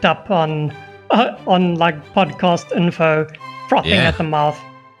doped up on like podcast info, frothing at the mouth.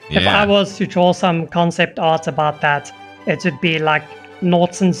 If I was to draw some concept art about that, it would be like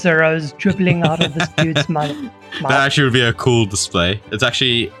noughts and zeros dribbling out of this dude's mouth. That actually would be a cool display. It's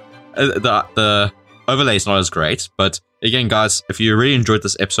actually the overlay is not as great, but again, guys, if you really enjoyed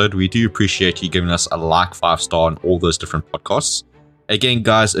this episode, we do appreciate you giving us a 5-star on all those different podcasts. Again,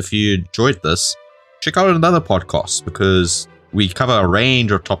 guys, if you enjoyed this, check out another podcast, because we cover a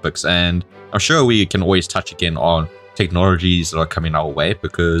range of topics, and I'm sure we can always touch again on technologies that are coming our way,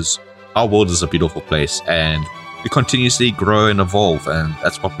 because our world is a beautiful place and we continuously grow and evolve, and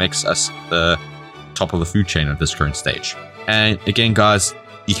that's what makes us the top of the food chain at this current stage. And again, guys,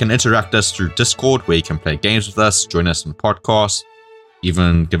 you can interact us through Discord, where you can play games with us, join us on podcasts,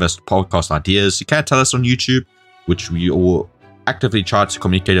 even give us podcast ideas. You can tell us on YouTube, which we all actively try to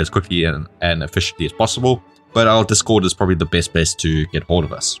communicate as quickly and efficiently as possible. But our Discord is probably the best place to get hold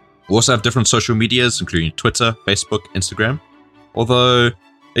of us. We also have different social medias, including Twitter, Facebook, Instagram. Although,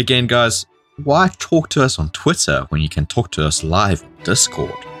 again, guys, why talk to us on Twitter when you can talk to us live on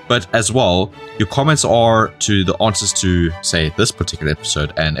Discord? But as well, your comments are to the answers to, say, this particular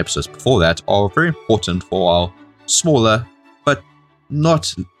episode and episodes before that are very important for our smaller, but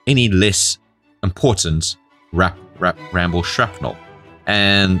not any less important Ramble Shrapnel.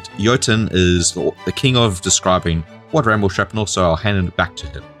 And Jotun is the king of describing what Ramble Shrapnel, so I'll hand it back to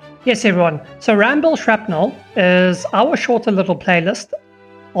him. Yes, everyone. So Ramble Shrapnel is our shorter little playlist,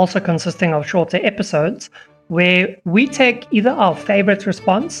 also consisting of shorter episodes, where we take either our favorite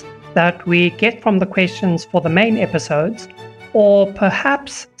response that we get from the questions for the main episodes, or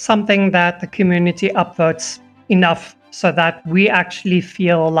perhaps something that the community upvotes enough so that we actually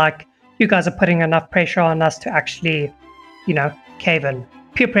feel like you guys are putting enough pressure on us to actually, cave in.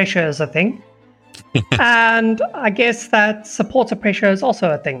 Peer pressure is a thing. And I guess that supporter pressure is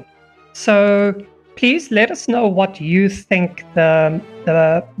also a thing. So please let us know what you think the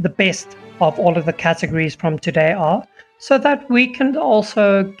best of all of the categories from today are, so that we can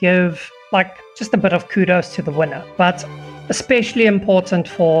also give just a bit of kudos to the winner. But especially important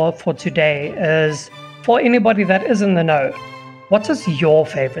for today is for anybody that is in the know, what is your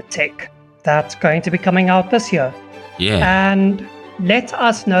favorite tech that's going to be coming out this year? Yeah. And let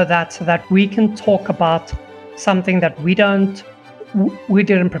us know that, so that we can talk about something that we didn't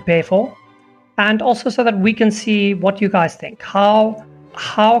prepare for, and also so that we can see what you guys think.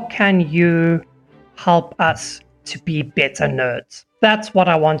 How can you help us to be better nerds? That's what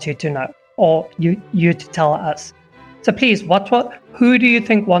I want you to know, or you to tell us. So please, who do you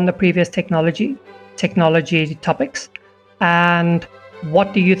think won the previous technology topics? And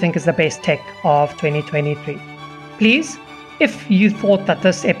what do you think is the best tech of 2023? Please, if you thought that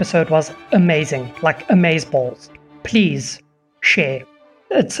this episode was amazing, like amazeballs, please share.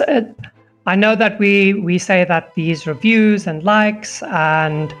 I know that we say that these reviews and likes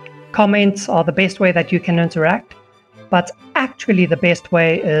and comments are the best way that you can interact, but actually the best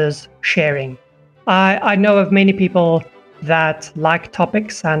way is sharing. I know of many people that like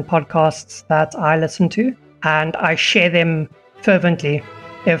topics and podcasts that I listen to, and I share them fervently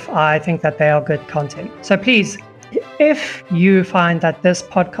if I think that they are good content. So please, if you find that this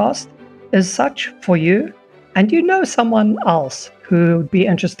podcast is such for you, and you know someone else who would be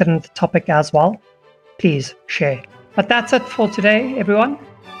interested in the topic as well, please share. But that's it for today, everyone.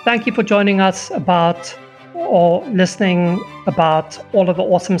 Thank you for joining us or listening about all of the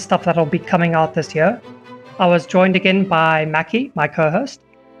awesome stuff that will be coming out this year. I was joined again by Mackie, my co-host.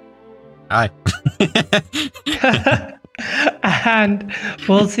 Hi. And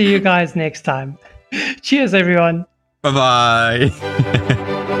we'll see you guys next time. Cheers, everyone. Bye-bye.